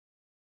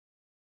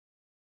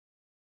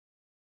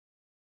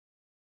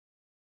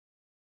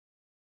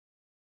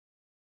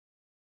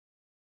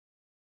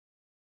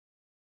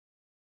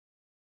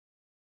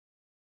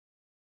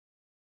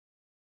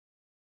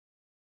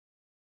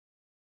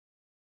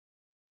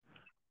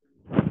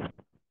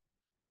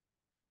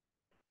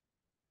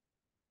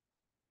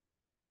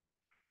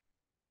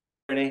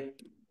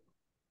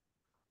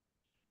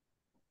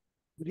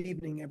Good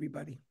evening,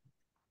 everybody.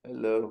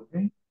 Hello.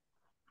 Okay.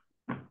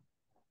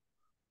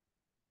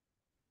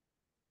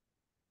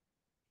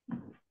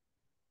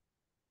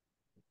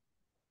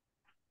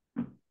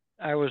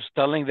 I was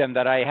telling them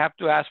that I have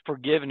to ask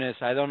forgiveness.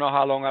 I don't know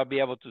how long I'll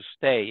be able to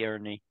stay,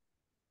 Ernie.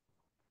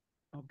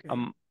 Okay.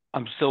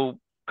 I'm still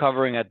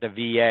covering at the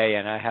VA,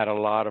 and I had a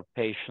lot of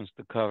patients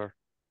to cover.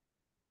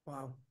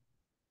 Wow.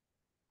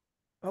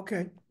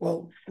 Okay.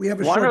 Well, we have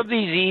a One short. of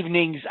these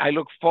evenings, I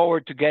look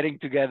forward to getting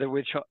together,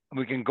 which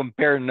we can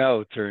compare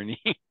notes, Ernie.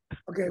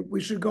 Okay, we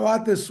should go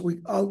out this week.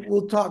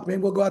 We'll talk.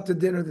 Maybe we'll go out to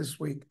dinner this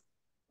week.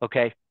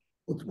 Okay,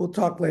 We'll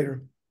talk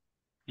later.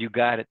 you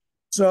got it.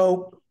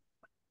 So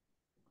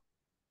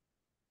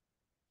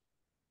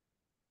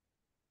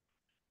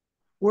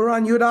we're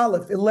on Yud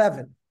Aleph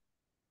 11.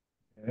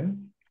 Okay.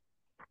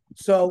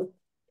 So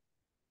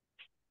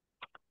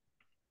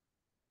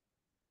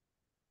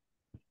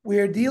we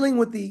are dealing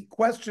with the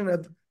question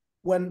of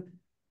when,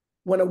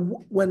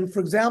 for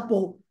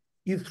example,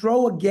 you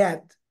throw a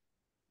get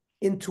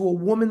into a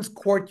woman's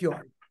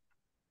courtyard.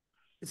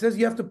 It says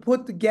you have to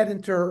put the get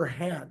into her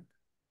hand.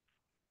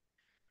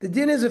 The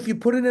din is if you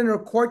put it in her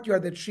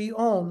courtyard that she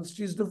owns,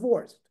 she's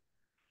divorced.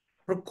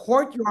 Her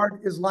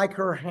courtyard is like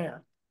her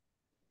hand.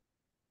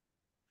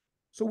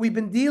 So we've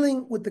been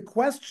dealing with the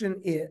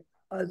question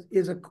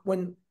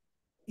when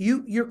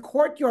your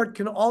courtyard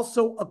can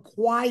also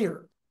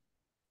acquire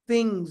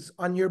things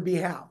on your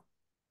behalf.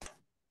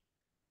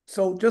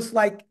 So just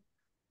like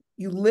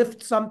you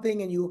lift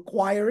something and you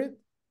acquire it,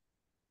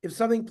 if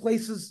someone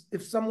places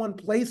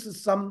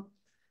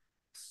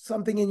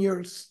something in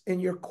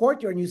your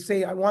courtyard and you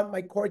say, I want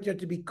my courtyard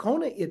to be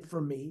Kona it for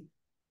me,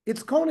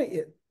 it's Kona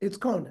it. It's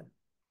Kona.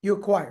 You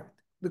acquire it.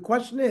 The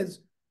question is,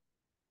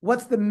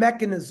 what's the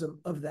mechanism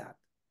of that?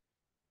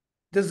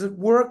 Does it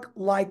work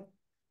like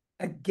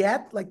a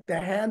get, like the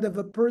hand of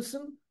a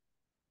person?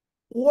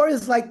 Or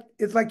it's like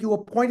you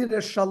appointed a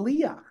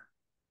shaliach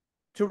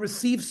to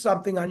receive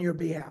something on your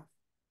behalf.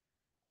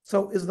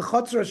 So is the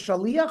chutzner a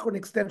shaliach or an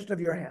extension of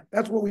your hand?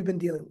 That's what we've been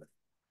dealing with.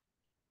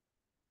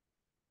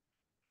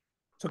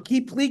 So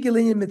keep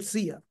pligilin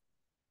Metziah.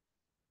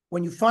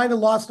 When you find a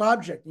lost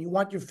object and you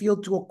want your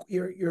field to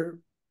your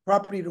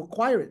property to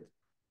acquire it.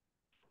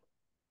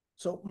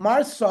 So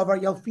Mar Savar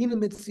Yalfina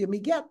Metziah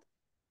Miget.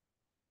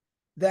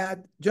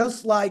 That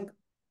just like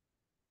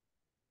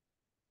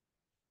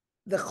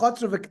the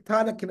chutzner of a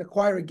katana can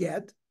acquire a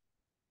get,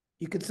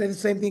 you could say the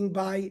same thing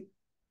by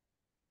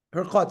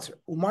her chutzner.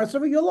 Umar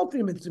Savar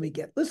Yalfina Metziah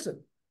Miget.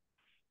 Listen,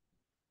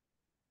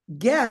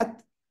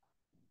 get.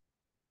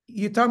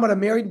 You're talking about a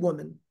married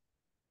woman,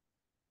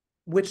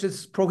 which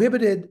is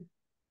prohibited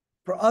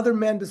for other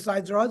men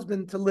besides her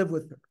husband to live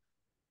with her.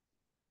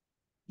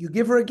 You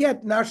give her a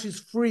get, now she's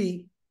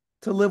free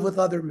to live with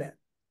other men.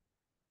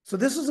 So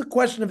this is a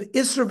question of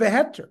Isser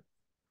Veheter,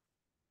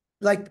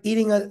 like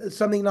eating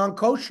something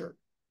non-kosher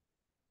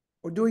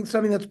or doing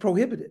something that's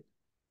prohibited.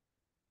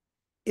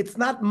 It's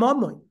not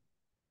mammon.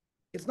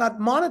 It's not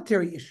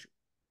monetary issue.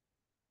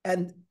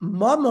 And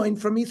mammon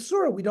from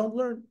Isura, we don't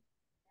learn.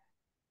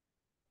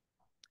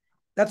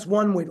 That's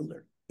one way to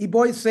learn.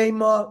 Iboy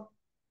Sema,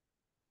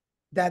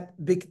 that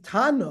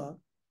Biktana,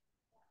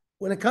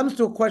 when it comes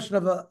to a question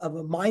of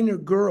a minor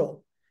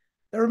girl,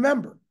 now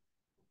remember,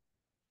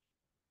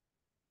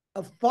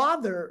 a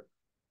father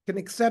can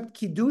accept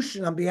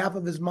kiddushin on behalf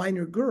of his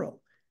minor girl,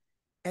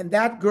 and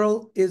that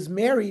girl is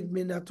married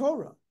min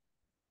Torah.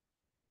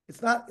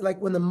 It's not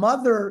like when the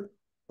mother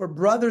or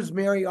brothers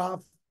marry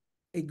off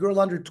a girl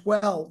under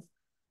 12,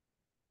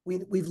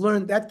 we've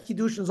learned that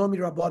kiddushin is omi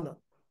rabbana.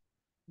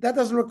 That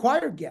doesn't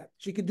require get.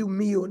 She can do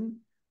miyun,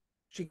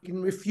 she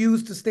can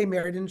refuse to stay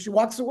married, and she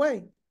walks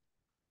away.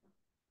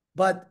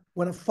 But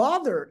when a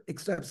father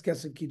accepts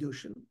kesef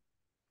kiddushin,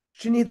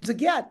 she needs a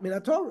get min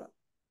Torah.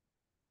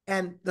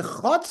 And the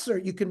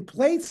chotzer, you can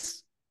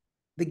place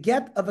the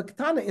get of a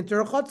ketana into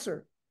her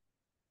chotzer.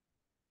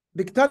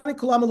 And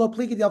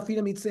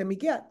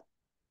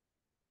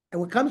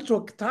when it comes to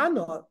a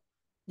ketana,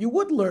 you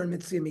would learn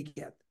mitzvah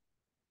miget.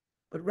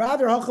 But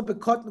rather, we're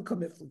talking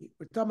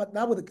about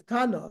now with a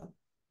ketana,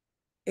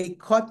 a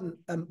cotton,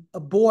 a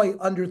boy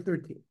under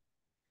 13.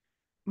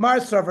 Mar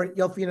Sarver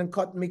Yelfin and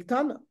cotton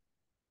miktana.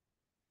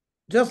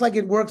 Just like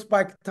it works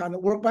by ketana,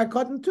 it works by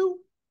cotton too.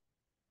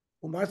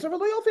 What do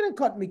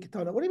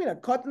you mean? A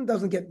cotton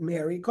doesn't get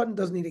married. Cotton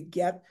doesn't need a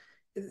get.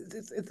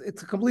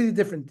 It's a completely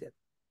different din.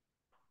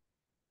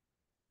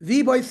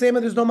 V boy sema,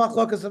 there's no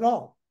machlokas at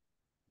all.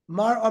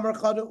 Mar amar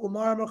chada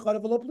umar amar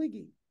chada v'lo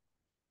pligi.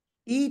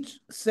 Each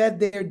said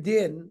their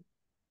din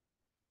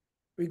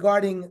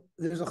regarding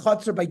there's a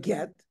chutzner by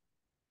get,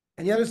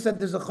 and the other said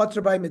there's a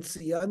chutzner by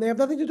Metziah, and they have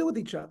nothing to do with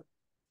each other.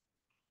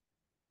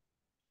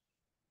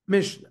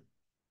 Mishnah.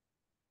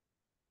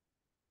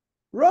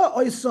 Ra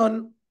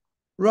oison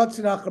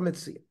ratzin achar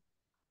Metziah.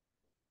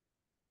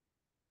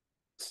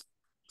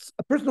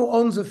 A person who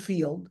owns a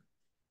field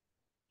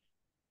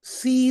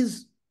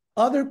sees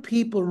other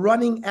people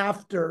running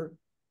after,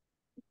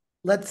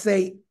 let's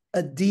say,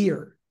 a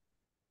deer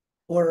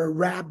or a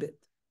rabbit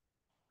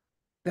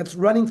that's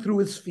running through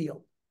his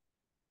field.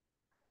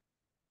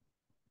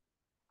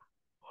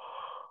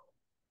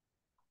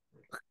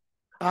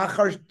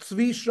 Achar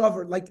tzvi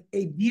shover, like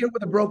a deer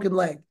with a broken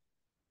leg,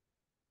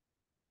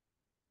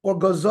 or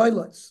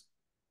gozoilas,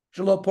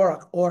 shelo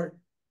porach, or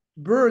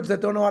birds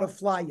that don't know how to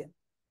fly yet.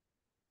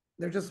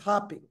 They're just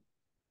hopping.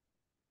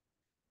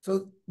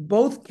 So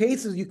both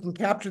cases, you can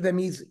capture them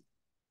easy.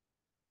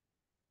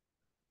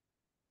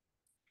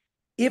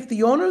 If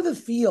the owner of the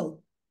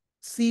field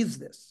sees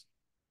this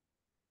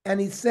and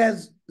he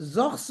says,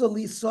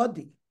 Zochsali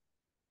Sodi,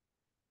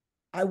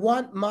 I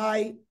want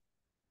my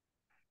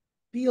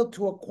field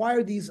to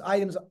acquire these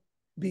items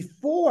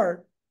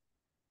before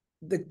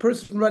the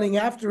person running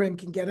after him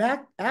can get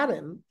at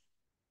him,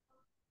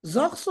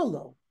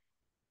 Zochsalo.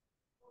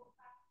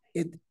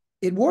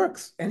 It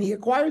works and he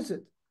acquires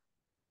it,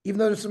 even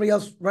though there's somebody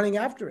else running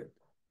after it.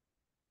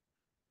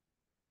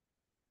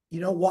 You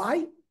know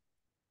why?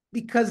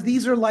 Because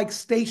these are like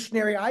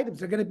stationary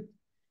items.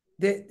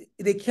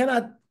 They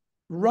cannot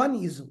run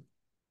easily.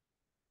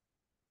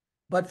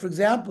 But for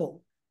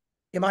example,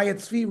 if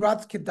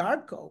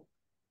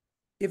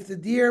the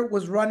deer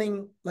was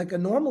running like a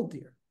normal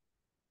deer,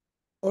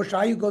 or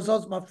shayu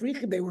gozos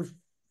mafricha, they were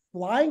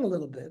flying a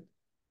little bit,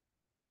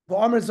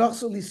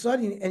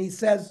 and he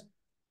says,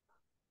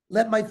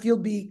 let my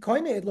field be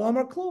koine, lo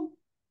amar klum.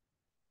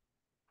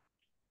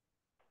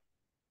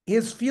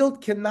 His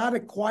field cannot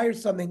acquire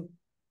something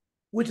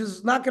which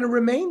is not going to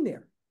remain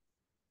there.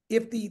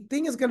 If the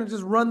thing is going to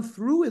just run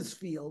through his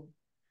field,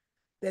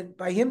 then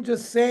by him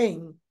just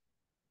saying,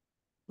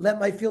 let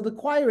my field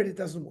acquire it, it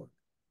doesn't work.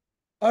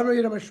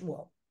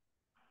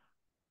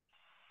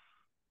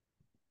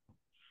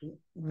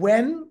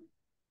 When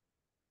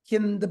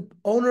can the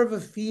owner of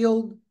a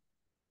field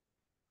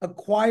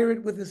acquire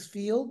it with his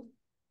field?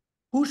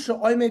 He's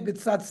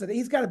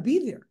got to be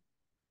there.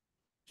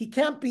 He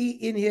can't be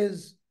in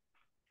his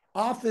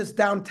office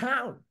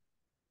downtown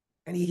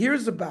and he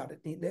hears about it.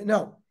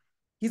 No,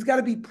 he's got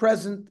to be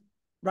present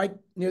right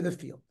near the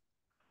field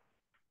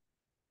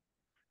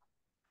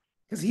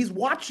because he's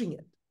watching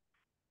it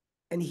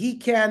and he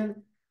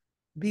can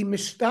be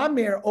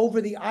mishtamer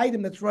over the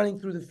item that's running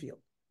through the field.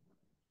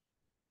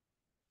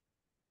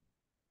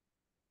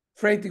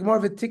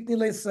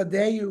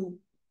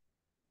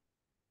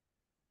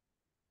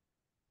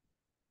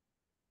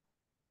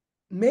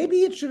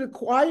 Maybe it should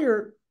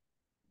acquire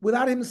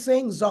without him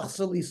saying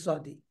Zachsali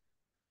Sadi.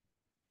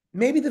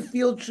 Maybe the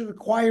field should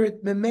acquire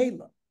it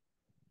memela.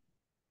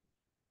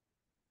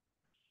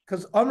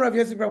 Because Amrav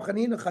Yosef Rav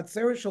Chanina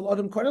Chatzer Shel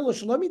Adam Korelo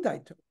Shalom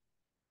Idaito.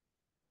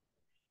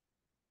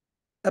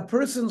 A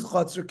person's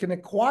chatzer can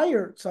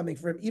acquire something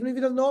for him even if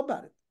he doesn't know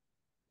about it.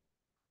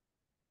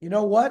 You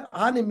know what?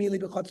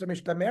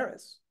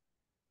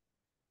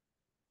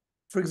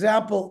 For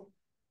example,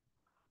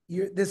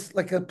 this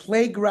like a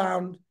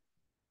playground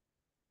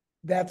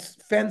that's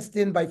fenced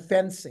in by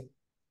fencing.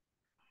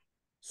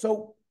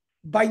 So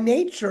by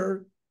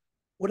nature,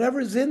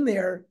 whatever's in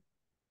there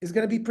is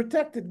going to be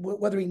protected,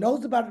 whether he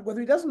knows about it,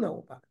 whether he doesn't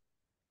know about it.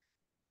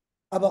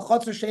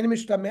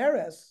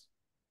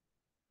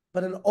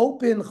 But an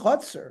open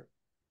chotzer,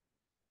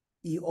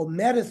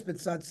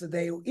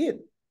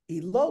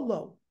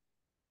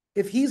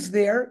 if he's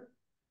there,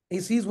 he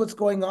sees what's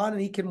going on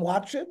and he can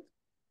watch it,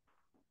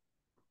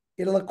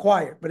 it'll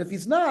acquire. But if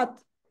he's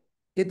not,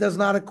 it does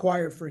not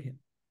acquire for him.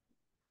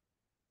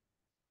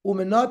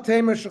 And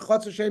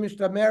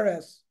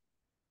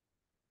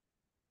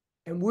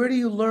where do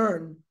you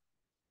learn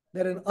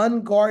that an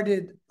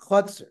unguarded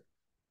chotzer,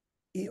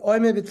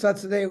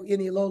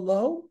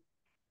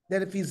 that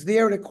if he's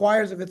there, it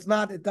acquires. If it's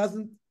not, it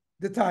doesn't.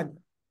 The time.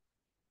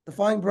 The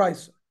following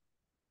brisa.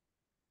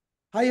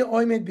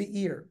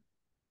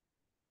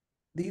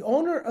 The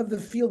owner of the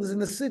field is in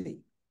the city.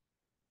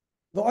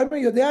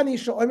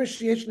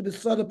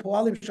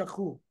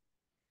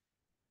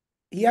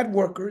 He had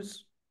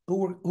workers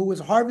who was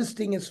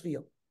harvesting his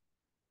field.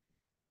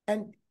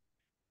 And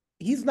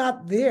he's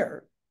not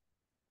there,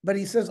 but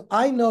he says,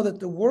 I know that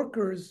the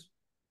workers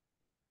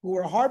who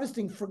were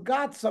harvesting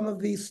forgot some of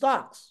these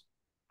stocks.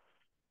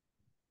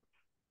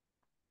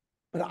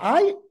 But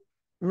I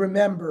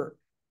remember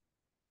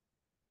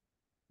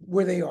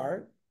where they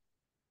are.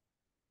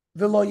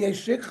 Now,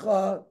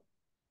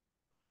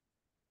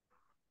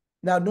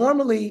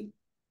 normally,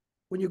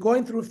 when you're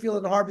going through a field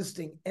and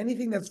harvesting,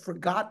 anything that's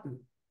forgotten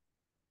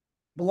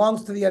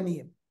belongs to the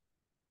aniyim.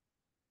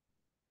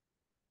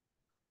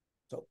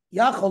 So,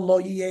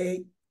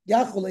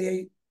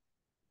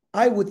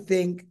 I would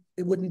think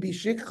it wouldn't be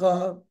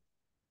shikha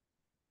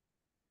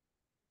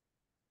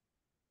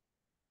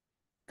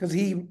because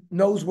he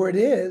knows where it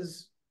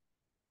is.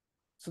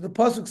 So the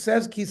pasuk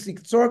says, "Ki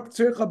siktzor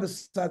tzircha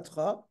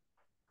b'satcha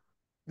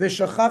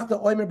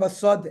v'shachachta oimer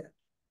basodeh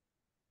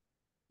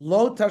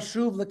lo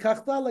tashuv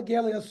lekachta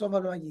lager liyasov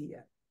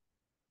anayiyeh."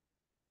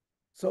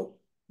 So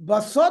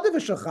basodeh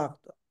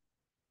v'shachachta,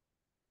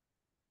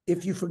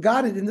 if you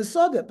forgot it in the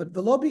sodeh, but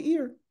v'lo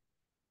be'ir,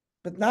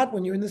 but not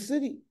when you're in the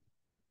city.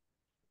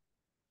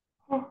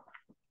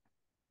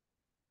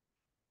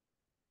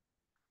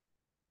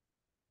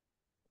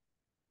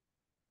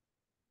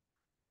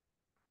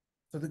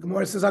 So the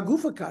Gemara says,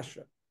 Agufa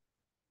kasha.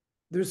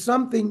 there's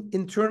something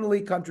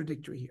internally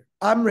contradictory here.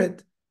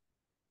 Amrit,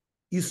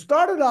 you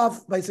started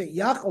off by saying,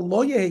 Yach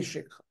lo yehi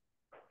shikha.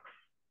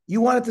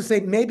 You wanted to say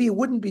maybe it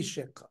wouldn't be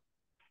shikha.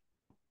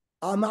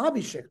 Al-Ma'abi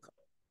shikha.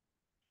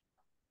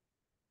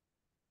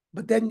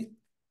 But then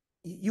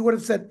you would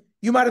have said,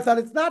 you might have thought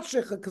it's not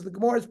shikha because the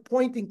Gemara is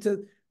pointing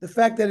to the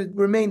fact that it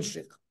remains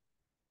shikha.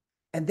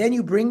 And then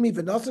you bring me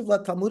v'nosiv la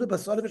talmuda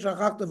b'sadav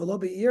v'shachachta v'lo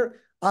be'ir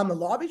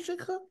al-Ma'abi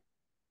shikha?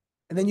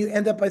 And then you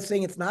end up by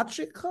saying it's not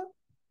shikha?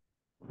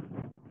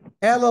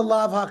 Ela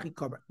lav hachi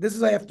komer. This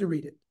is, I have to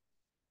read it.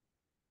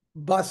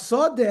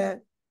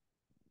 Basodeh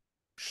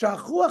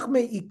shachuach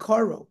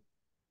me'ikaro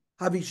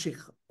havi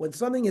shikha. When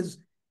something is,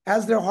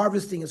 as they're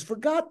harvesting, is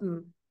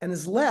forgotten and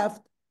is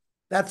left,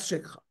 that's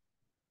shikha.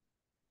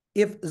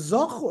 If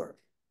zochor,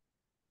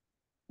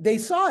 they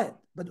saw it,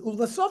 but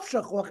ulasof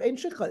shachuach ain't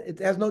shikha. It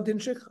has no din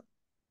shikha.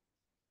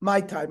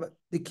 My time,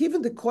 the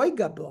kivin the koi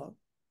gabla,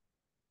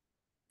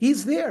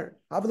 he's there.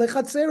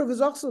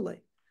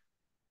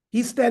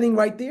 He's standing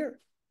right there.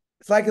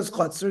 It's like his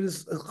chotzer.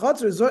 His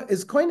chotzer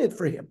is coined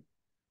for him,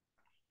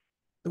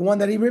 the one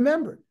that he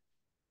remembered.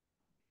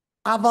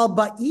 Aval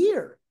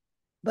ba'ir,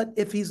 but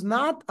if he's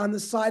not on the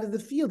side of the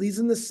field, he's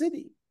in the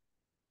city.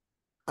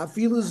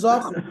 Afilu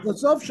zocher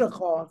l'sof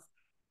shachach.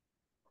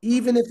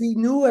 Even if he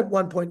knew at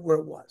one point where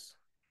it was,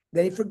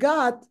 then he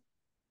forgot.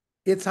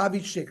 It's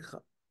havi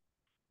shikha.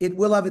 It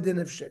will have a din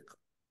of shikha.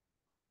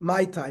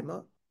 My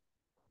timer.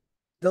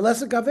 The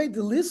lesser kaveh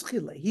the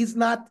lischile. He's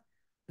not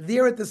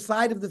there at the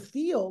side of the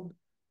field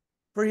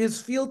for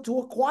his field to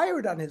acquire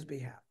it on his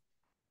behalf.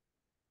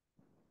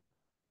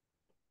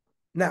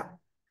 Now,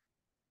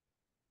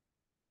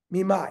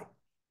 mimai.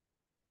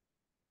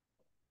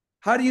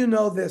 How do you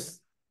know this?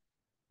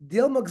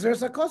 Dil magzer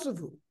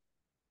sakosavu.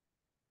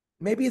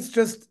 Maybe it's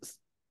just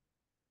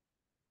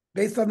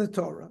based on the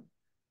Torah.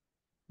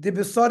 The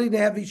besari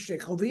nehavi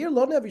shikha. Over here,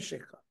 lo nehavi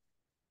shikha.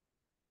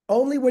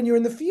 Only when you're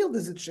in the field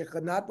is it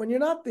shikha, not when you're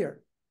not there.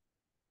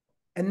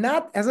 And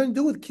not has nothing to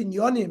do with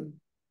kinyonim,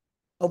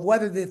 of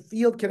whether the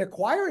field can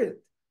acquire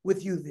it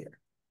with you there.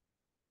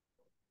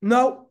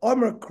 No,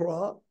 Omer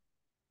Kra,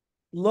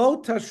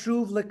 lo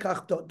tashuv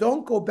lekachto.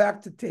 Don't go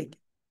back to take it.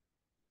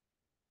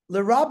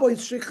 L'rabo is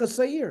shikha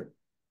sayir.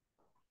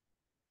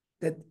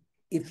 That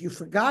if you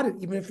forgot it,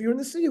 even if you're in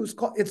the city,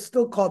 it's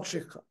still called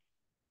shikha.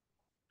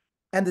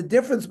 And the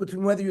difference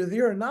between whether you're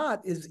there or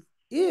not is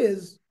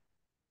it's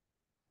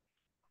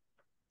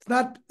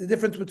not the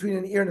difference between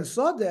an ir and a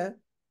sodeh.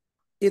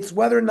 It's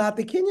whether or not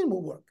the kinyan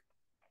will work.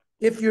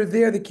 If you're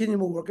there, the kinyan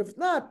will work. If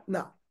not,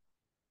 no.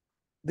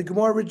 The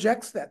Gemara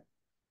rejects that.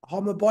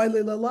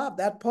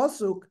 That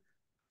pasuk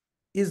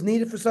is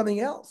needed for something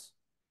else.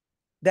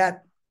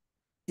 That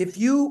if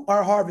you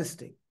are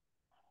harvesting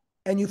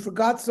and you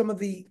forgot some of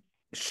the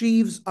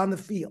sheaves on the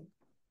field,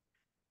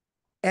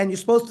 and you're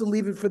supposed to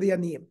leave it for the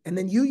aniyim, and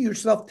then you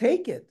yourself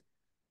take it,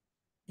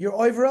 you're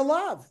over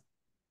alav.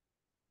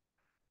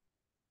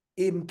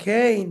 Im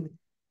kain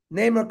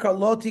nemer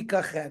karloti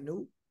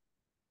kachenu,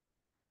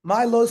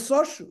 my lo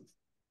soshuv,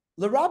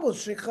 l'rabos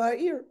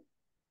shikha.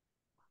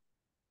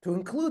 To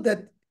include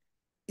that,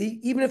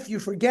 even if you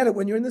forget it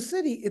when you're in the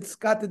city, it's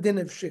got the din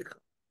of shikha.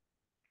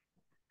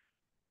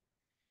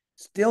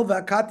 Still,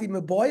 vakati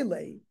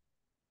meboile,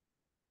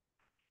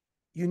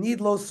 you need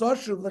lo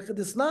soshuv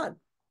l'chadisnan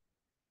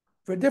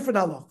for a different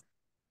halach.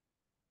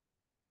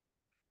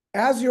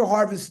 As you're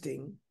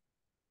harvesting,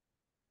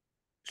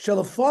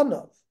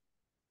 shelafonov,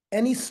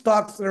 any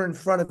stalks that are in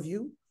front of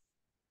you,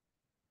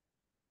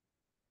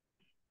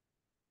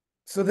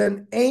 so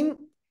then aim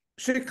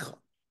shikha.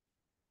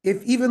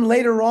 If even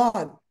later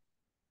on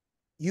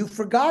you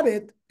forgot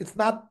it, it's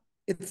not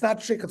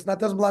shikha. It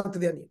doesn't belong to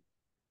the onion.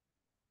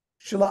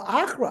 Shila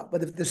achra,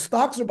 but if the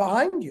stalks are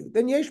behind you,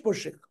 then yesh bo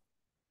shikha.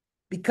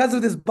 Because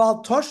of this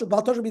bal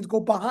toshu means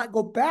go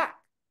back.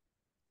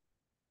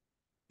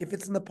 If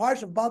it's in the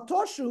parsha of bal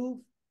toshu,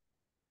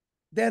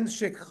 then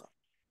shikha.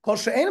 Kol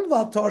she'enim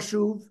bal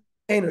toshu,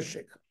 eno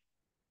shikha.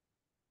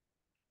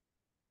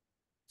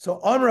 So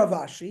Amar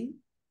Ravashi,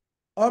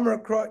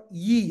 Amar Kra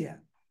Yiyah.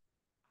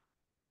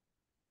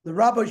 The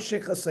Rabbi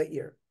Shikha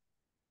Sa'ir.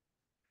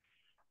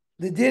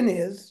 The din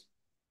is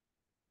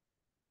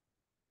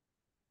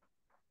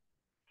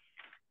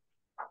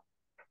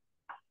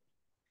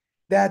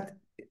that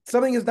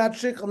something is not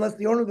shikha unless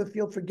the owner of the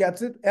field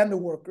forgets it and the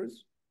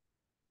workers.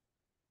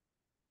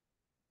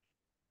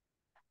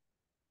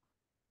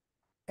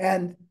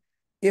 And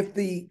if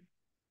the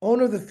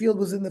owner of the field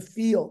was in the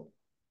field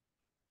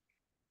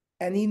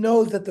and he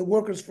knows that the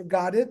workers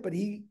forgot it, but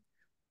he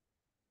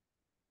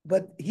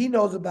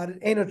knows about it,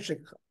 ain't no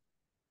shikha.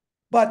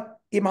 But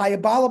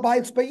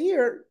imhayabalabayits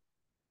ba'ir,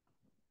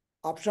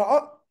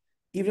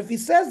 even if he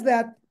says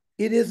that,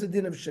 it is a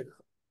din of shikha,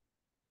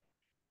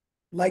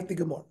 like the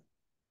Gemara.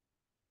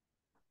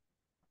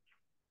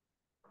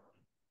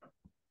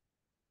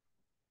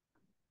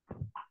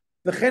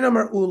 V'chen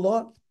amar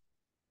Ula,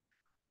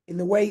 in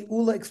the way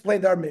Ula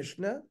explained our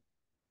Mishnah,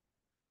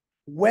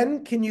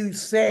 when can you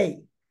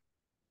say,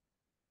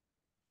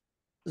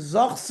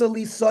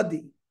 Zachsali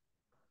Sadi,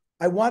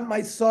 I want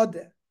my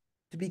Sadeh,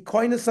 to be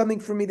coin of something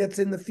for me that's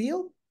in the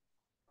field,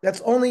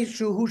 that's only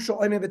shuhu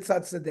sho'oime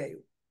b'tzad sadeu.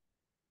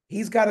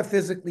 He's got to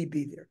physically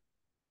be there.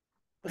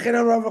 Now,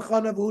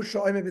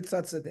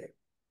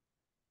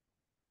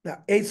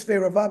 Eisvei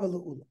Ravava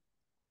Le'ula.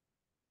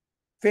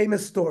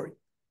 Famous story.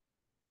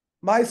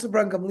 Ma'aser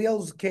Ran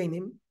Gamliel's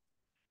Zakenim,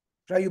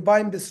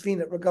 Shayubayim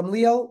B'Sfina.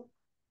 Gamliel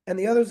and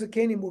the other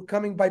Zakenim were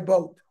coming by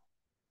boat.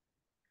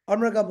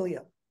 Amra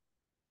Gamliel.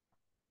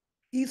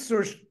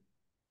 Isur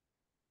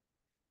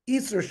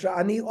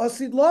Sha'ani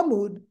Osid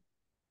Lamud.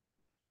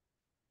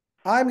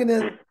 I'm going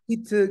to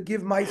need to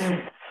give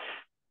Ma'aser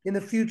in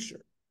the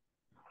future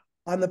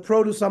on the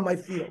produce on my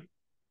field.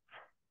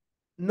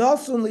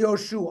 Nasun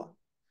Yoshua,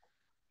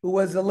 who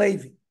was a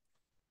Levi.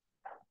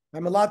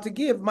 I'm allowed to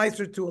give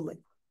Ma'aser to a Levi.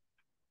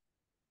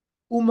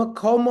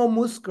 Umakomo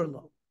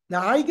Muskerlo.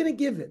 Now, how are you going to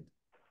give it?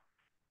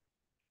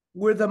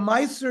 Where the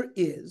Ma'aser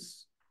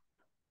is,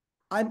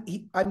 I'm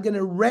going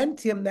to rent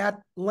him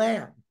that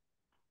land.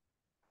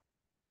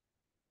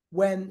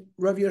 When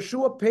Rav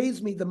Yeshua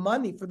pays me the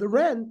money for the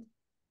rent,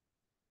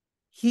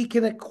 he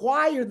can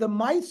acquire the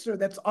Ma'aser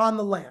that's on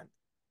the land.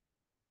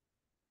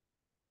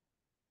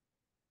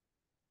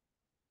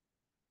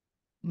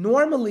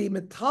 Normally,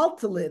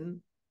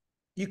 metaltalin,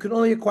 you can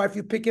only acquire if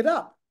you pick it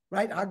up,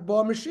 right?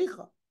 Agbo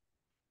Mashicha.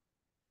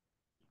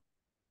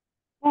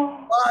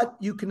 But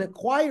you can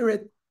acquire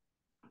it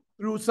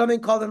through something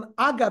called an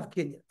agav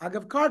kinyan,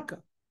 agav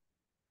karka.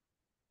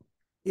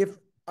 If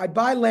I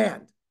buy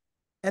land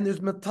and there's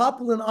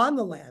metaltalin on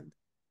the land,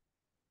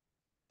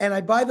 and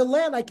I buy the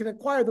land, I can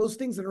acquire those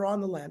things that are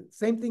on the land.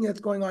 Same thing that's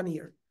going on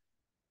here.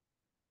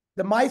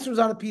 The Ma'aser is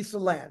on a piece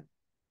of land.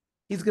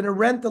 He's going to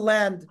rent the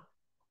land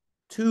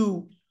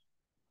to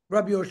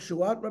Rabbi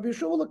Yoshua. Rabbi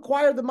Yoshua will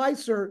acquire the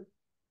Ma'aser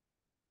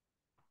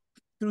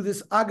through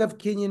this agav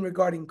kinyan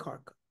regarding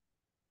karka.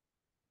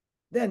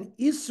 Then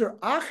Isser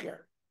Acher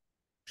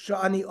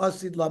Sha'ani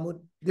Osid Lamud.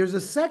 There's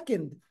a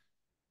second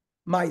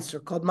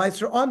Ma'aser called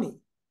Ma'aser Ani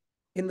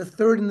in the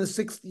 3rd and the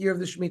 6th year of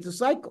the Shemitah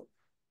cycle.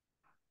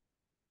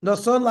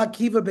 Noson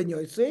Lakiva ben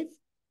Yosef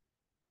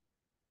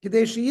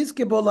Kadeshi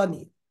Yizke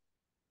Bolani.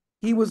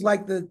 He was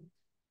like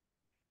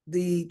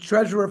the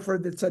treasurer for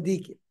the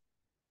tzaddikim.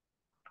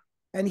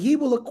 And he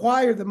will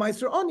acquire the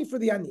Ma'aser Ani for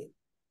the Ani.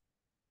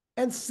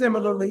 And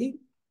similarly,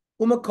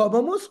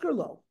 Umakoba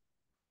Muskerlo.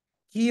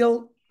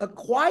 He'll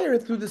acquire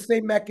it through the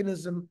same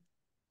mechanism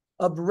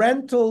of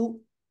rental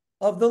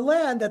of the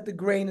land that the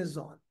grain is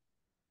on.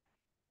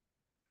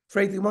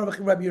 Rabbi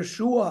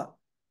Yeshua,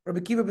 Rabbi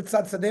Kiva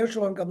b'tzad Sadeh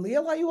Shalom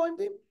Gamliel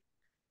Hayu.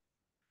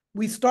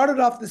 We started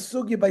off the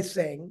sugya by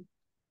saying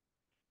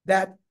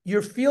that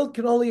your field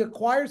can only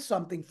acquire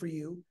something for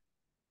you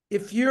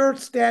if you're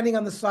standing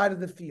on the side of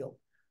the field.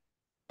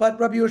 But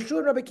Rabbi Yeshua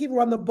and Rabbi Kiva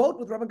were on the boat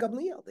with Rabbi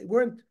Gamliel. They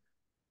weren't,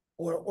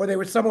 or they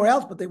were somewhere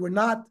else, but they were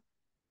not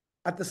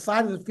at the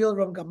side of the field of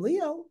Rabbi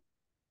Gamliel.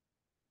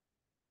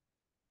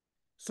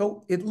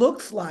 So it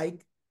looks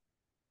like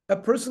a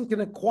person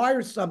can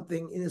acquire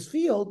something in his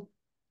field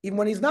even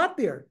when he's not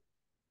there.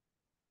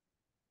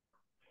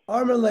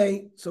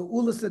 Armele, so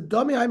Ula said,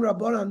 Domi Haim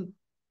Rabbanan,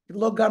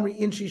 Lo Gamri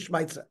Inshi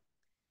Shmaitza.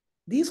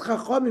 These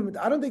Chachamim,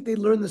 I don't think they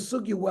learn the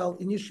sugya well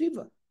in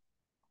yeshiva.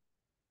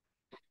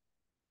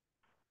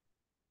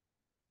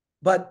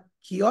 But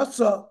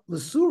Kiyasa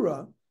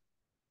Lasura,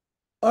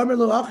 Amr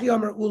Lohachi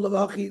Amr Ula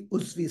Vachi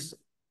Usvisa.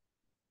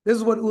 This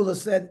is what Ula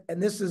said,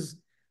 and this is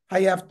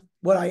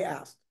what I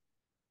asked.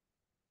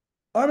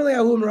 Amr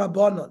Le'ahum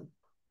Rabbanon.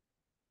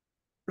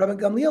 Rabbi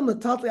Gamliel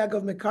Metatli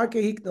Agav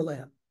Mekarke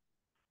Hiknaleha.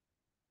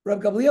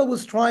 Rabbi Gamliel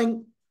was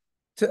trying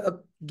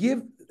to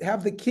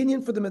have the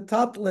kinyan for the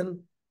metatlin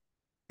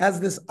as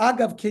this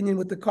agav kinyan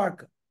with the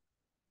karka.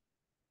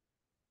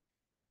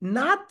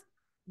 Not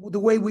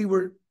the way we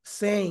were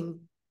saying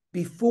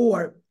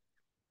before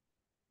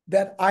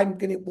that I'm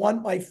going to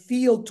want my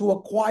field to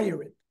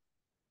acquire it.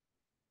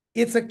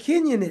 It's a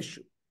kinyan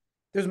issue.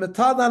 There's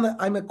metatlan,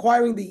 I'm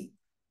acquiring the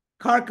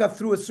karka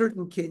through a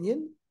certain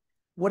kinyan.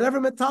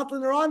 Whatever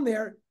metatlin are on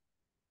there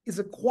is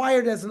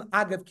acquired as an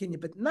agav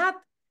kinyan, but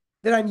not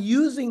that I'm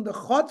using the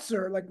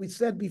chotzer, like we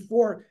said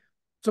before,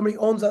 somebody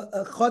owns a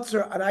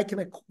chotzer and I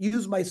can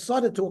use my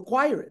soda to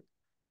acquire it.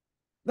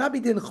 Not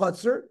bidin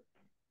chotzer,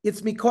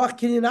 it's mikoach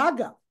kinyan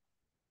aga.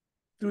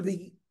 Through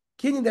the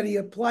kinyan that he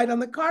applied on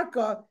the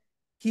karka,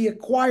 he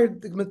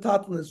acquired the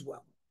metatlin as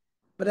well.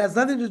 But it has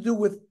nothing to do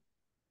with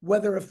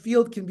whether a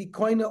field can be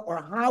koina or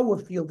how a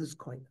field is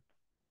koina.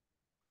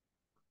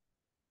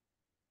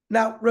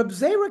 Now, Reb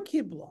Zera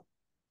Kibla,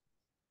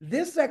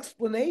 this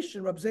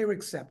explanation, Reb Zera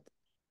accepted.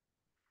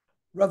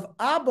 Rav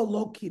Abba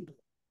lo kibla.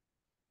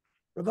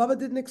 Rav Abba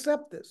didn't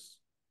accept this.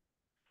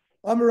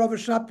 Amar Rav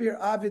Shapir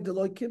Avid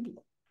lo kibla.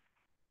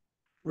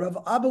 Rav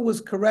Abba was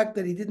correct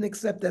that he didn't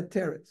accept that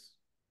teretz.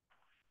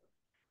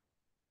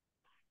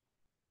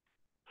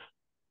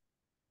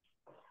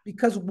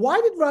 Because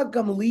why did Rav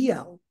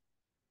Gamliel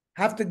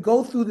have to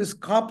go through this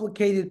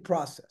complicated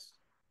process?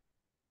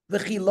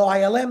 V'chilo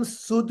hayalem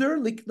suder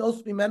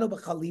liknos mimeno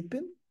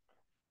b'chalipin.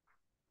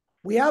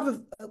 We have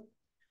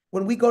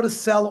when we go to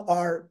sell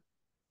our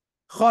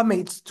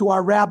chametz to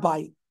our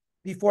rabbi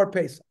before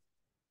Pesach.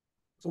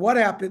 So what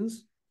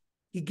happens?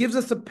 He gives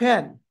us a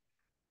pen.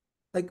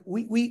 Like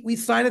we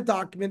sign a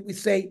document. We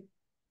say,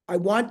 I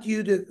want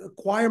you to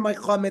acquire my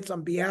chametz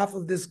on behalf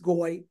of this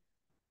goy.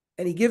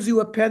 And he gives you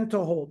a pen to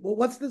hold. Well,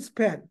 what's this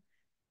pen?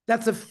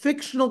 That's a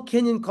fictional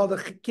kinyan called a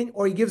kinyan,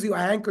 or he gives you a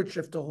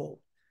handkerchief to hold.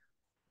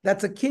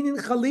 That's a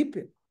kinyan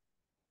chalipin.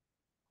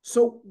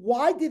 So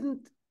why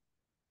didn't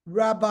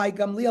Rabbi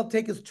Gamliel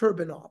take his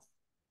turban off?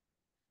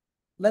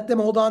 Let them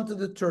hold on to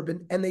the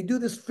turban, and they do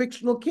this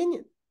fictional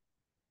kinyan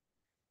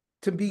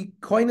to be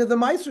koine the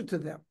meiser to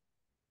them,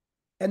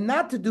 and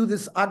not to do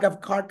this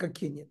agav karka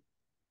kinyan.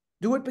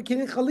 Do it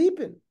bekinyan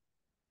chalipin.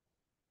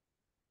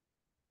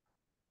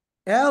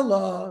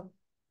 Ella,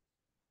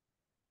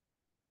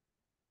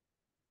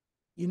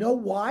 you know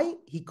why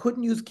he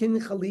couldn't use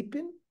kinyan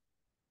chalipin?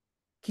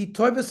 Ki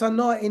toivus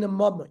hanoah ein a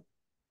mamon.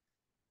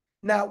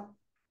 Now,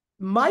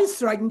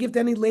 meiser I can give to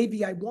any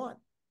Levi I want.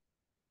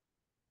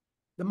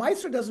 The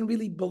meiser doesn't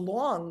really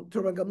belong to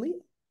Rabbi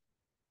Gamliel.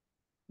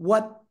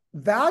 What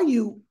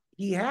value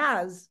he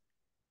has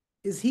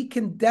is he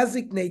can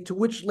designate to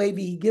which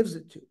Levi he gives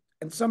it to.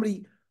 And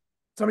somebody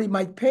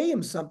might pay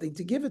him something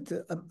to give it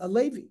to a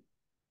Levi.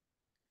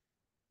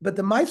 But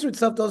the meiser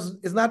itself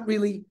is not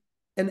really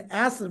an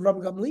asset of Rabbi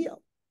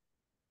Gamliel.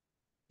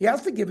 He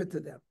has to give it to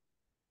them.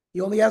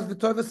 He only has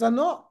v'toivus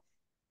hanoah.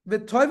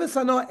 V'toivus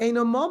hanoah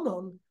eino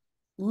mamon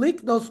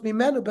liknos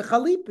mimenu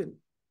bechalipin.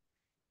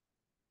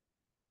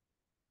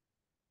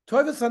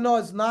 Toivus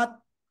hanoah is not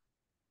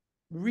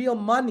real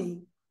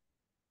money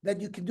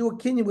that you can do a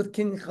kinyan with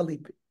kinyan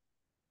chalipin.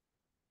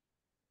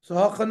 So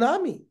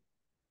hachanami.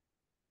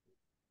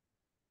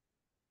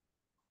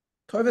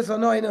 Toivus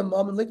hanoah eino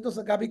mamon liknos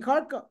agabi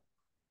karka.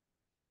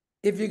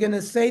 If you're going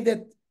to say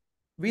that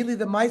really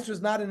the meiser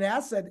is not an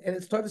asset and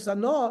it's toivus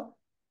hanoah,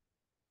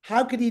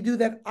 how could he do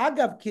that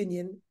agav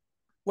kinyan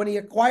when he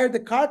acquired the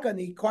karka and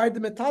he acquired the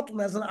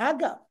metatlan as an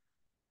agav?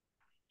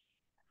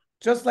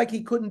 Just like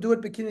he couldn't do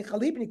it b'kinyan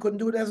chalipin, he couldn't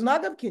do it as an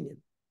agav kinyan.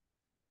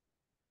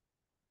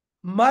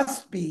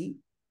 Must be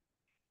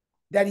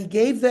that he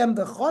gave them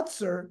the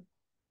chotzer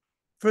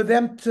for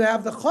them to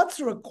have the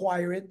chotzer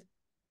acquire it.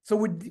 So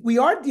we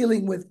are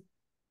dealing with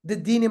the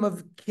dinim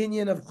of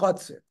kinyan of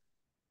chotzer.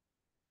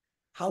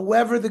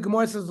 However, the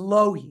Gemara says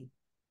lohi.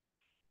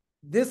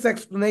 This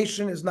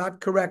explanation is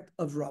not correct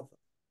of Rava.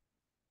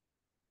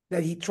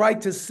 That he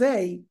tried to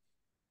say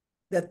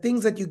that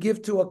things that you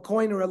give to a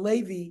kohen or a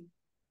Levi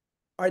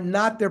are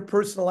not their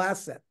personal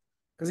asset,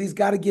 because he's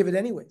got to give it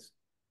anyways.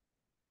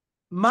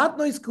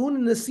 Matnois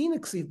kun nesina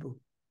ksivu.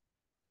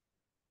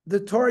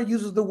 The Torah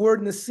uses the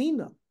word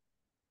nesina,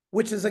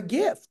 which is a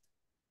gift.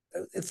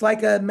 It's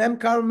like a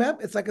memkar mem.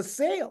 It's like a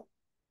sale.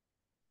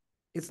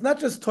 It's not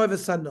just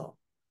toivus hanoah,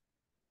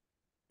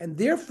 and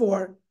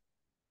therefore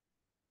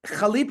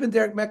chalipin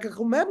derek mekachu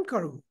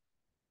memkaru.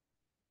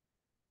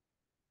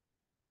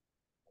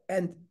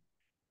 And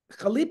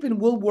chalipin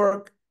will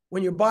work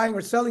when you're buying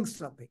or selling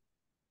something.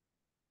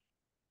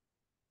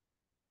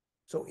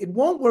 So it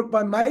won't work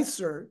by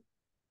meiser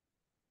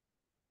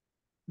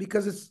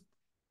because it's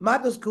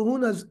matos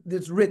kahunas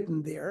that's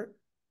written there,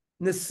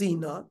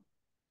 nesina,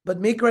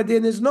 but mikra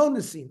din is no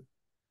nesina.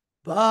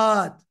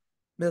 But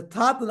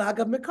miltatlan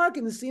agav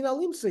mekarkin nesina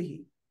alim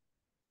sahi.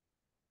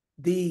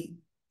 The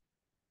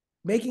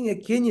making a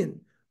kinyan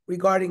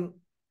regarding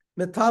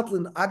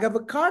metatlan agav a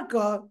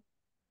karka,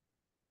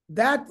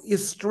 that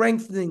is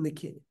strengthening the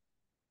kinyan.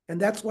 And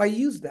that's why he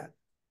used that.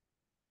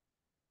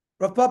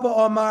 Rav Papa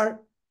Omar,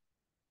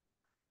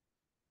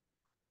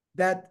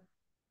 that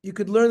you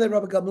could learn that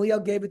Rabbi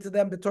Gamliel gave it to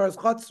them b'Torah's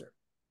chotzer.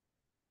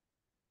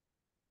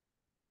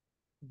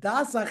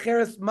 Das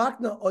acheres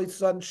makna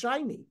oisan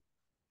shiny.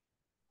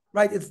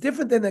 Right, it's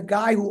different than a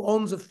guy who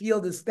owns a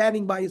field, is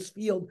standing by his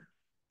field,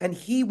 and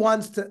he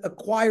wants to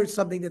acquire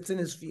something that's in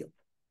his field.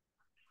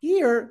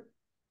 Here,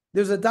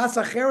 there's a das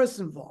acheres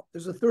involved.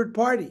 There's a third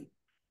party.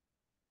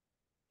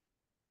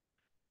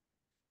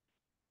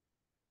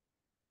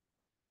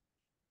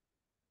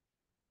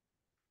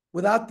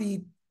 Without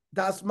the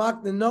das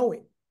makna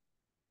knowing.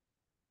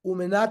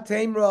 Umenat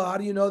teimra, how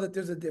do you know that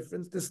there's a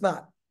difference? There's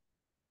not.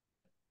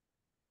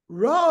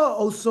 Ra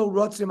also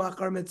rotzim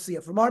achar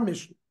Metziah, from our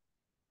mission.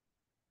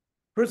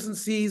 Person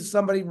sees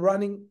somebody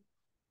running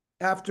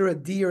after a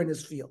deer in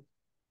his field.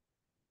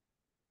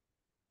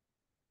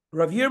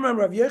 Rav Yirmam,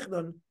 Rav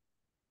Yechnon,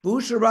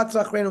 v'hu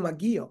sheratz achrenu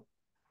magio.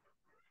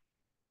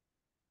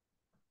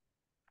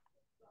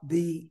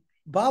 The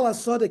Baal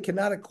HaSoda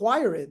cannot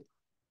acquire it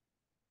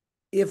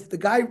if the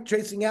guy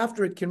chasing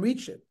after it can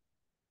reach it.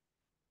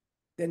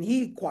 Then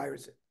he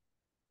acquires it.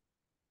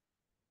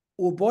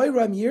 Uboy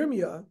Ram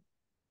Yirmiyah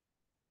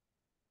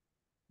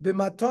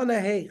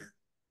b'matona heich.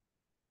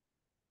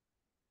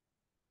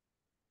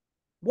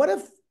 What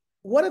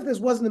if this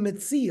wasn't a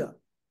Metziah,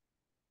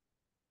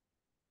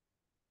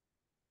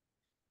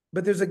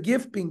 but there's a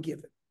gift being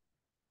given?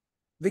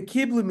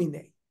 V'kiblu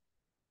minei.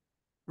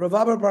 Rav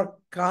Abba Bar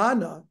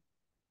Kahana,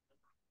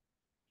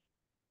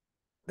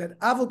 that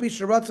avol pi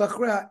sheratz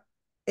achrea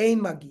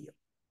ein magia.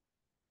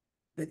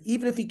 that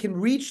even if he can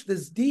reach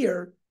this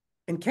deer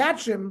and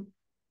catch him,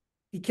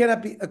 he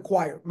cannot be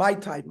acquired. My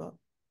taima.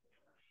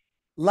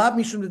 Lav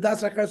mishum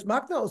dedas achares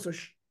makna also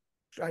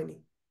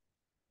shiny.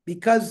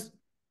 Because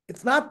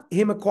it's not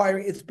him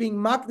acquiring, it's being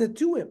makna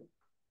to him.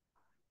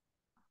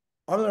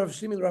 Amar Rav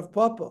Shimon Rav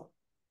Papa.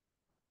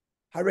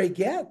 Hare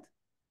get.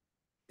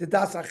 The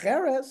das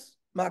acheres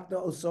makna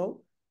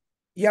also.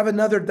 You have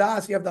another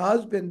das, you have the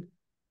husband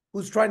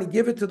who's trying to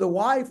give it to the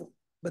wife,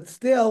 but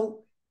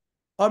still,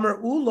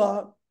 Amar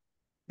Ula,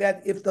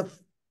 that if the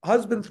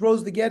husband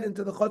throws the get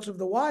into the chutz of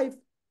the wife,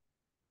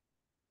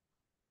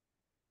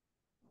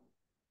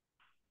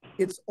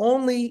 she's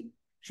only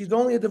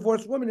a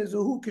divorced woman, is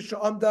uhu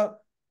kisha'amda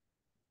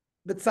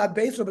b'tzad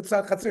beis or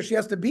b'tzad chatzir, she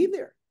has to be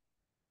there.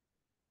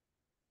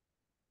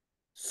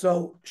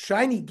 So,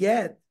 shiny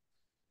get,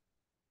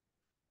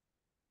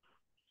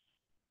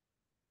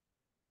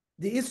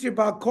 the Isir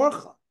Bal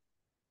Korcha,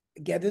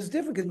 get is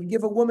different because you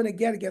give a woman a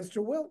get against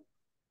her will.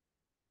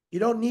 You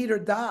don't need her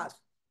das.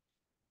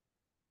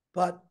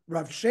 But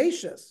Rav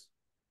Sheshes,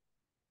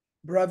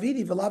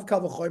 Bravidi, V'lav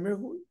Kal V'chomer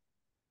Hui.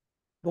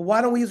 But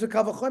why don't we use a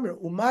Kal V'chomer?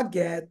 Uma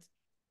get,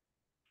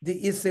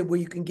 the Isir where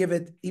you can give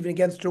it even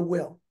against her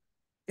will.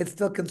 It's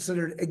still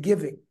considered a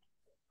giving,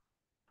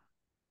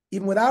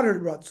 even without her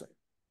Ratzah.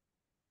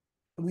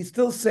 And we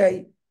still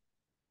say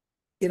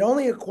it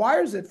only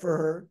acquires it for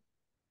her.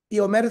 If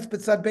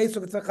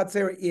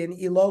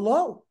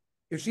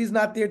she's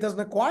not there, it doesn't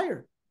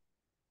acquire.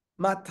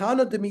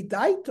 Matana de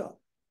midaita.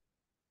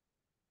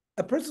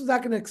 A person's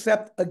not going to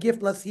accept a gift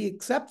unless he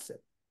accepts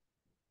it.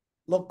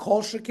 Lo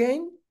kol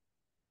shekain,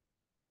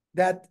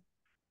 that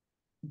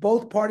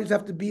both parties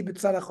have to be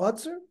b'tzad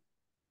ha'chotzer.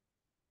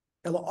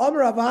 Elo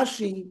Amar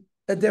Avashi,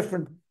 a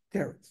different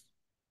teretz.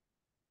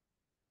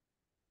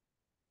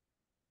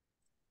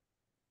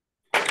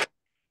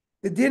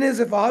 The din is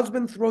if a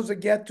husband throws a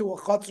get to a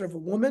chotzer of a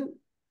woman,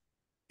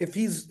 if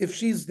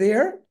she's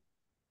there,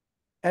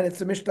 and it's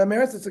a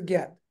mishtameres, it's a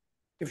get.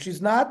 If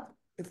she's not,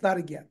 it's not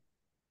a get.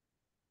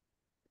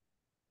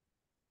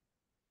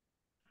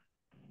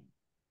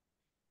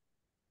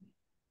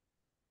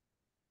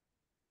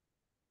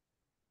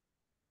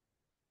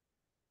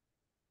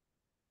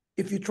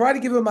 If you try to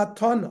give a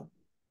matana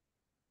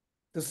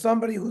to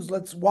somebody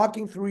who's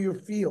walking through your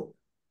field,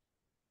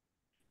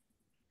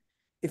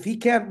 if he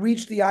can't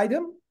reach the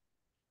item,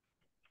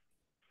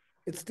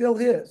 it's still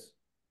his.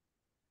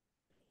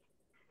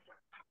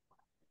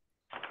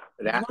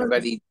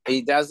 But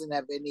he doesn't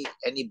have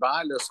any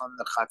balos on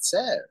the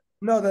chatzer.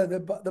 No,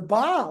 the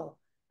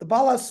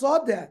Baal saw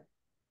that,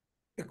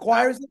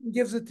 acquires it and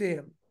gives it to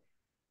him.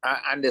 I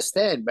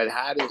understand, but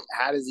how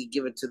does he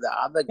give it to the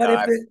other But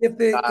guy?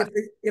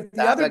 if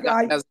the other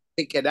guy doesn't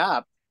pick it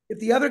up, if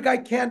the other guy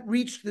can't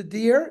reach the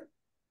deer,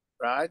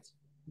 right?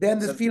 then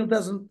the field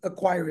doesn't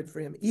acquire it for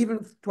him,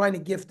 even trying to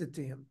gift it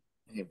to him.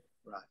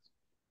 Right.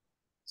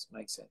 This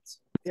makes sense.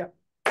 Yeah.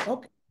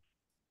 Okay.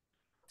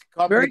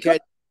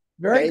 Complicated.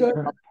 Very good.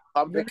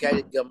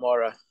 Complicated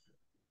Gemara.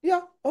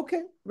 Yeah.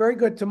 Okay. Very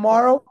good.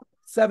 Tomorrow,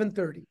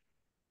 7:30.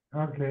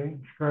 Okay.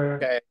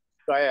 Okay.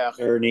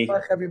 Ernie.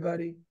 Bye,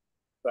 everybody.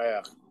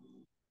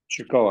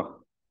 Chicoa.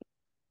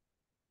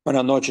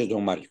 Buenas noches,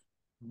 don Mario.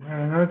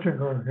 Buenas noches,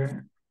 Jorge.